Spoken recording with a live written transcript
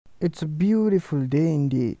It's a beautiful day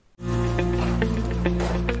indeed.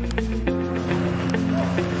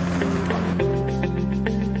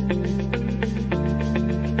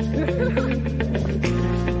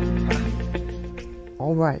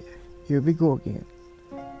 Alright, here we go again.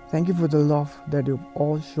 Thank you for the love that you've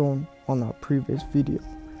all shown on our previous video.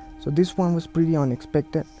 So this one was pretty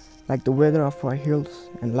unexpected, like the weather of our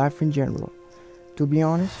hills and life in general. To be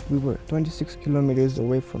honest, we were 26 kilometers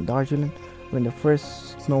away from Darjeeling when the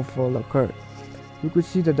first snowfall occurred. You could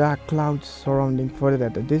see the dark clouds surrounding further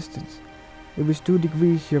at the distance. It was 2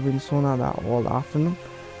 degrees here in Sonada all afternoon,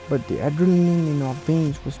 but the adrenaline in our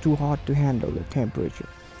veins was too hot to handle the temperature.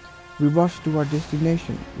 We rushed to our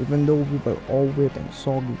destination even though we were all wet and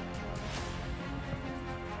soggy.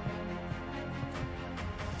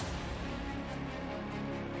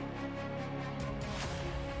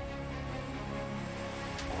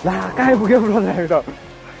 ला कहाँ पुग्यो brother त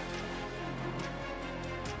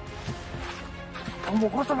म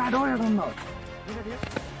कस्तो बाटो हो यो त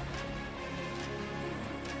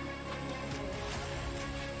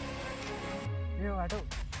यो बाटो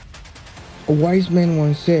A wise man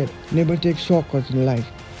once said, never take shortcuts in life,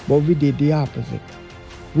 but we did the opposite.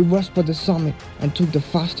 We rushed for the summit and took the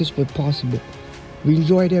fastest way possible. We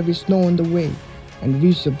enjoyed every snow on the way and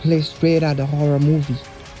reached a place straight out of horror movies.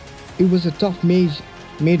 It was a tough maze,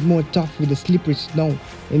 made more tough with the slippery snow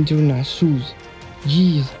entering our shoes.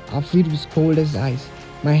 Jeez, our feet was cold as ice,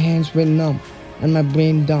 my hands went numb and my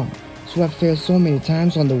brain dumb, so I fell so many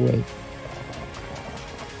times on the way.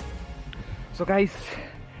 So guys,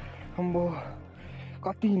 अम्बो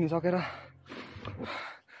कति हिँडिसकेर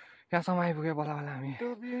यहाँसम्म आइपुग्यो बल्ल बल्ल हामी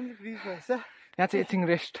यहाँ चाहिँ एकछिन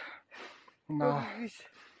rest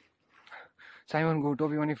साइमनको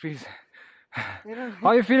टोपी पनि fridge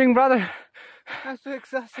How you feeling, brother? I'm so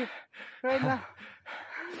exhausted right now.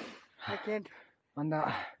 I can't. अन्त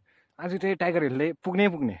आज चाहिँ टाइगर हिलले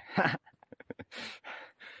पुग्ने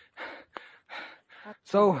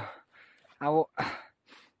So अब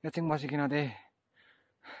एकछिन बसिकन चाहिँ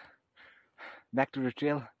back to the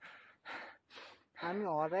trail. हामी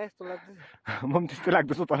हराए जस्तो लाग्छ म पनि त्यस्तो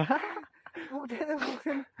लाग्दैछ तर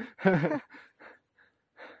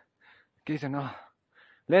केही छैन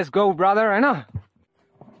Let's go, brother, Hahn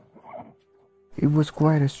It was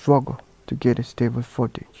quite a struggle to get a stable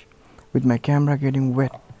footage, with my camera getting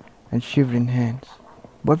wet and shivering hands,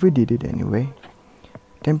 but we did it anyway.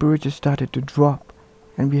 Temperature started to drop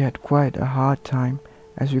and we had quite a hard time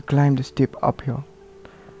as we climbed the steep uphill.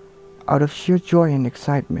 Out of sheer joy and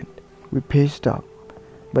excitement, we paced up,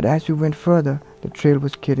 but as we went further, the trail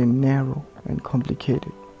was getting narrow and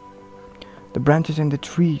complicated. The branches and the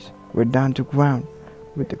trees were down to ground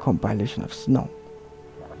with the compilation of snow,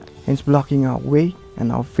 hence blocking our way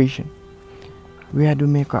and our vision. We had to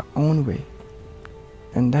make our own way,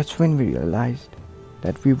 and that's when we realized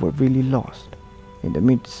that we were really lost in the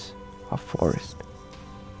midst of forest.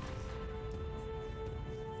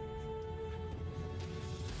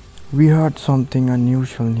 We heard something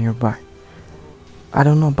unusual nearby. I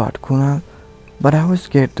don't know about Kunal, but I was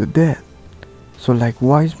scared to death. So like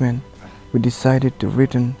wise men, we decided to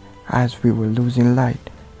return as we were losing light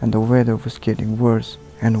and the weather was getting worse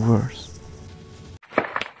and worse.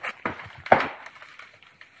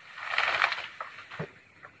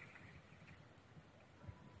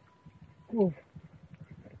 Ko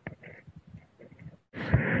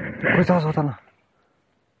छ सोच न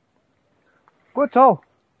को छ हौ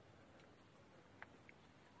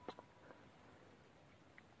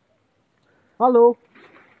hello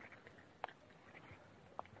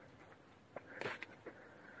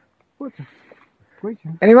को छ कोही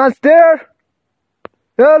छैन Anyone there?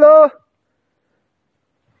 Hello.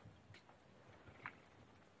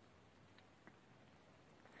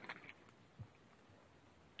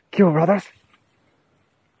 के हो brothers?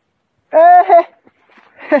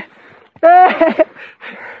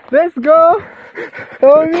 Let's go.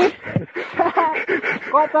 Tommy.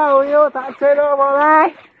 कता हो यो थाहा छैन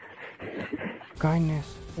मलाई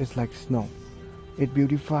Kindness is like snow. It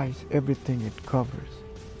beautifies everything it covers.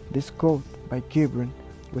 This quote by Gibran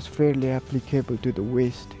was fairly applicable to the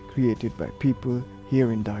waste created by people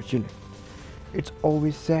here in Darjeeling. It's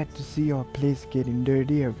always sad to see our place getting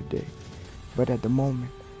dirty every day, but at the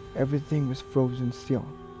moment, everything was frozen still.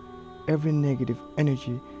 Every negative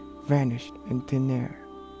energy vanished in thin air.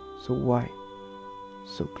 So white,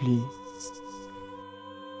 so clean.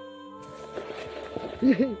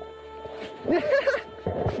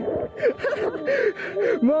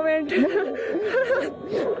 Moment.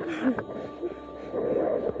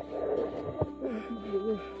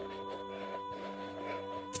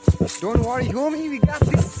 Don't worry, homie, we got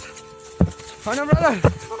this. Oh no, brother.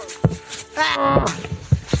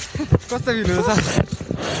 कस्तो fill हुँदैछ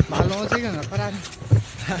भालो आउँछ कि भनेर परानी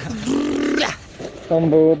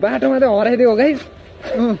सम्भो बाटोमा त हराइदियो guys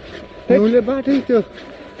उसले बाटै त्यो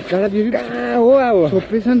गाडा बिबी कहाँ हो अब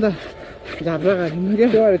छोप्री छ नि त झाप्रा घारीमा क्या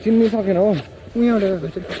त्यो भएर चिन्नु सकेन हो उहाँबाट गएको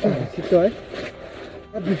चाहिँ छिटो है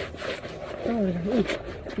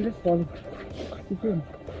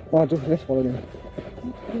हजुर let's flow them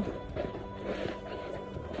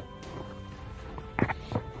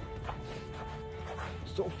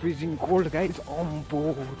So freezing cold guys.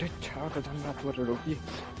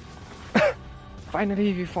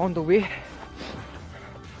 Finally we found the way.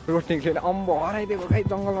 Road निक्लेर अम्बो हराइदिएको guys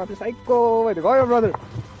जंगलमा त साइको भएर गयो ब्रदर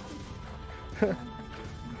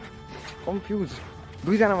कन्फ्युज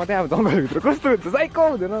दुईजना मात्रै अब जंगलभित्र कस्तो हुन्छ साइको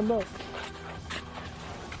हुँदैन अन्त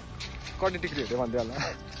कति डिग्री हुँदै भन्दै होला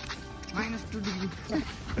 -2 degree.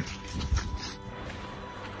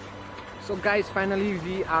 So guys, finally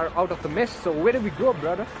we are out of the mess. So where do we go,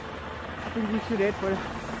 brother? I think we should head for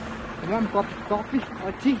one cup of coffee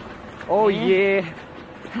or tea. Oh yeah.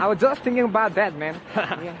 I was just thinking about that, man.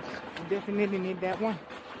 Yes, we definitely need that one.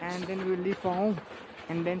 And then we'll leave for home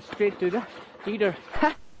and then straight to the theater.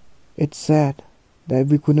 It's sad that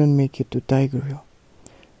we couldn't make it to Tiger Hill,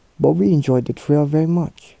 but we enjoyed the trail very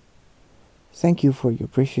much. Thank you for your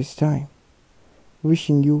precious time.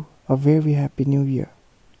 Wishing you a very happy new year.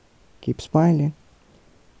 Keep smiling.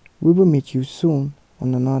 We will meet you soon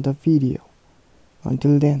on another video.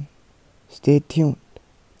 Until then, stay tuned.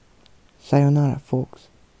 Sayonara, folks.